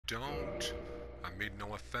don't. I made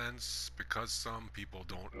no offense because some people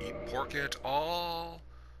don't eat pork at all.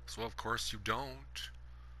 So of course you don't.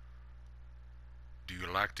 Do you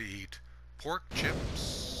like to eat pork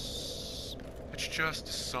chips? It's just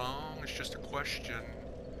a song, it's just a question.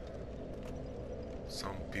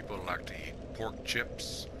 Some people like to eat pork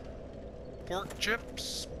chips. Pork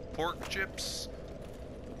chips, pork chips,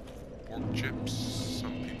 pork chips.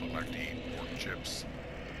 Some people like to eat pork chips.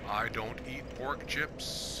 I don't eat pork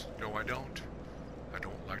chips. No, I don't. I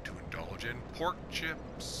don't like to indulge in pork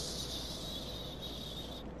chips.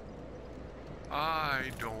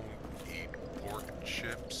 I don't eat pork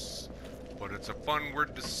chips. But it's a fun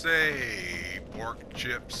word to say, pork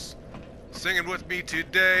chips. Sing it with me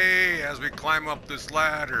today as we climb up this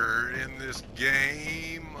ladder in this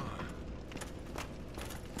game.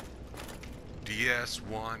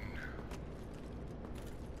 DS1.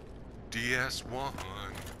 DS1.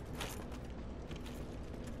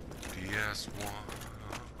 DS1.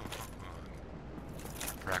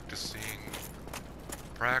 Practicing.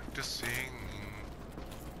 Practicing.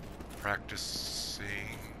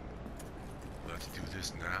 Practicing. Let's do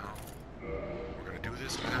this now. We're gonna do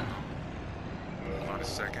this now. Hold on a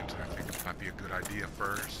second. I think it might be a good idea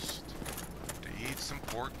first to eat some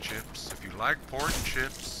pork chips. If you like pork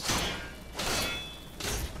chips,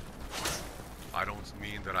 I don't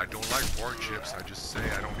mean that I don't like pork chips. I just say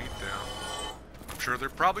I don't eat them. I'm sure they're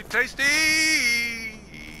probably tasty.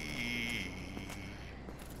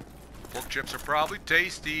 Pork chips are probably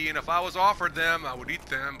tasty, and if I was offered them, I would eat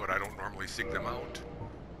them, but I don't normally seek them out.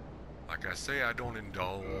 Like I say, I don't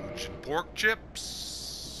indulge in pork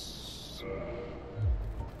chips.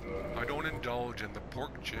 I don't indulge in the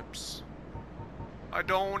pork chips. I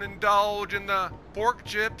don't indulge in the pork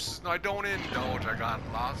chips. I don't indulge. I got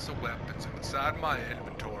lots of weapons inside my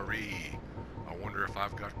inventory. I wonder if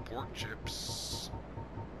I've got pork chips.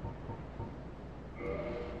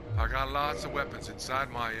 I got lots of weapons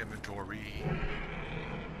inside my inventory.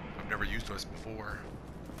 I've never used those before.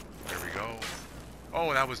 There we go.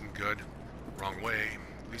 Oh, that wasn't good. Wrong way.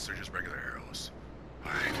 At least they're just regular arrows.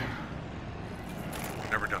 Alright.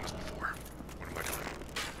 Never done this before. What am I doing?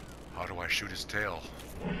 How do I shoot his tail?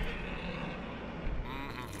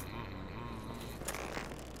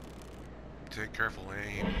 Take careful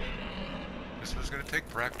aim. This was gonna take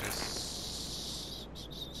practice.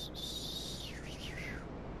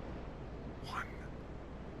 One,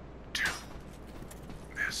 two.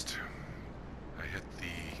 Missed. I hit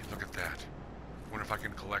the... Look at that. Wonder if I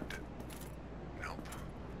can collect it. Nope.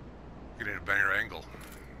 Get a better angle.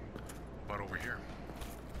 About over here.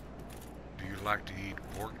 Do you like to eat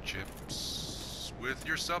pork chips with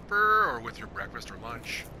your supper or with your breakfast or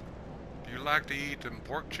lunch? Do you like to eat them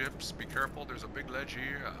pork chips? Be careful, there's a big ledge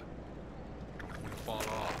here. Don't want to fall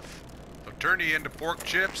off. They'll turn you into pork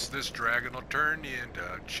chips. This dragon will turn you into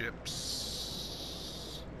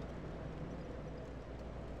chips.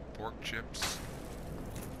 Pork chips.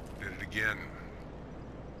 Did it again.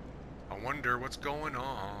 I wonder what's going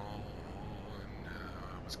on.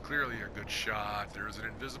 It was clearly a good shot. There's an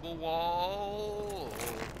invisible wall.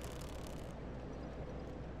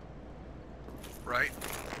 Right?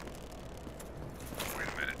 Wait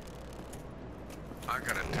a minute. I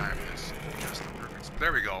gotta time this just the perfect.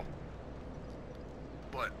 There we go.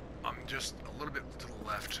 But I'm just a little bit to the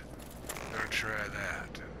left. I'm gonna try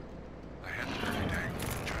that. I had the perfect angle.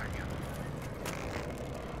 Try again.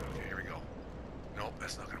 Okay, here we go. Nope,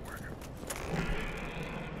 that's not gonna work.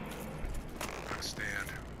 I'm gonna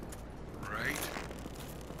stand right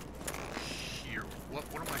here. What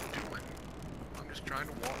am I doing? I'm just trying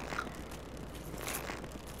to walk.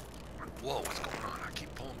 Whoa, what's going on? I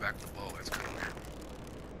keep pulling back the bow. That's kind of weird.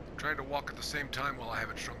 I'm trying to walk at the same time while I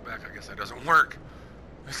have it shrunk back. I guess that doesn't work.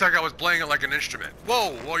 It's like I was playing it like an instrument.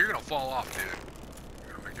 Whoa, you're gonna fall off, dude.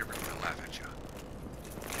 You're gonna make everybody laugh at you.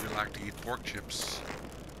 Do you like to eat pork chips?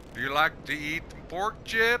 Do you like to eat pork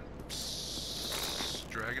chips?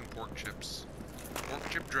 Dragon pork chips. Pork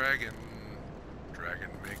chip dragon.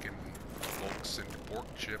 Dragon making folks into pork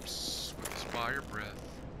chips with his fire breath.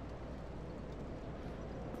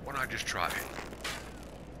 Why don't I just try it?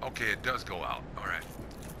 Okay, it does go out. Alright.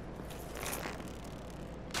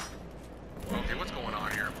 Okay, what's going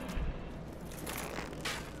on here?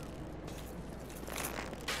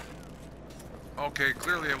 Okay,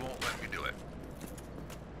 clearly it won't let me do it.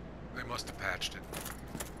 They must have patched it.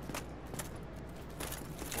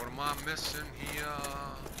 What am I missing here?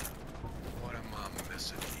 What am I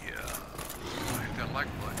missing here? Hit that like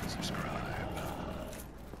button, subscribe.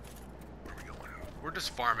 Where are we going? We're just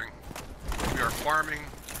farming. We are farming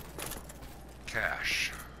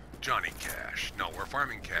cash. Johnny Cash. No, we're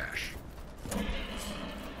farming cash.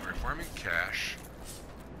 We're incoming cash.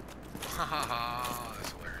 Ha ha ha,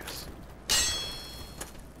 that's hilarious.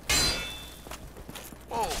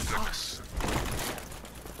 Oh, goodness.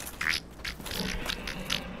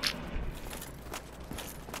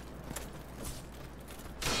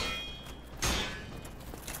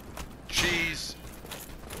 Cheese.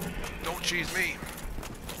 Don't cheese me.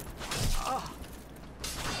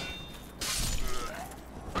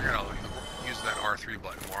 I gotta use that R3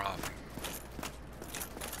 button more often.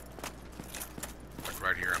 Like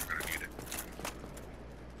right here, I'm gonna need it.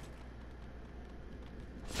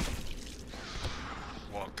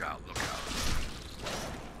 Walk out, look out.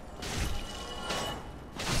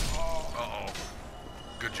 Uh-oh.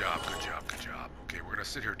 Good job, good job, good job. Okay, we're gonna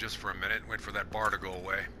sit here just for a minute and wait for that bar to go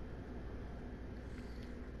away.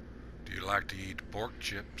 Do you like to eat pork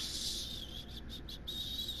chips?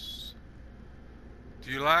 Do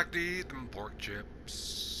you like to eat them pork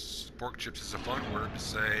chips? Pork chips is a fun word to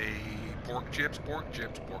say. Pork chips, pork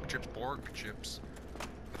chips, pork chips, pork chips.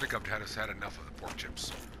 I think I've had enough of the pork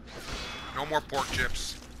chips. No more pork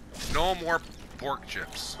chips. No more pork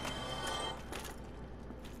chips.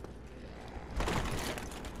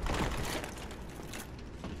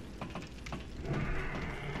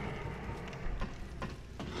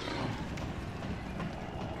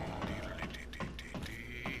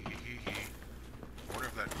 I wonder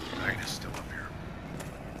if that knight is still up here.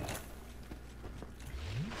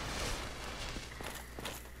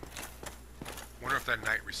 Wonder if that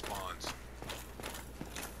knight respawns.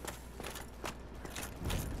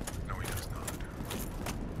 No, he does not.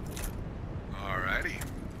 Alrighty.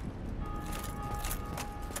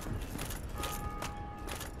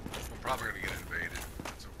 I'm probably gonna get invaded.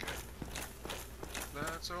 That's okay.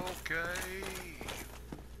 That's okay.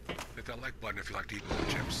 Hit that like button if you like to eat pork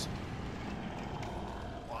chips.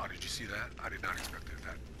 Wow, did you see that? I did not expect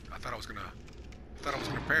that. I thought I was gonna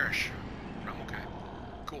perish.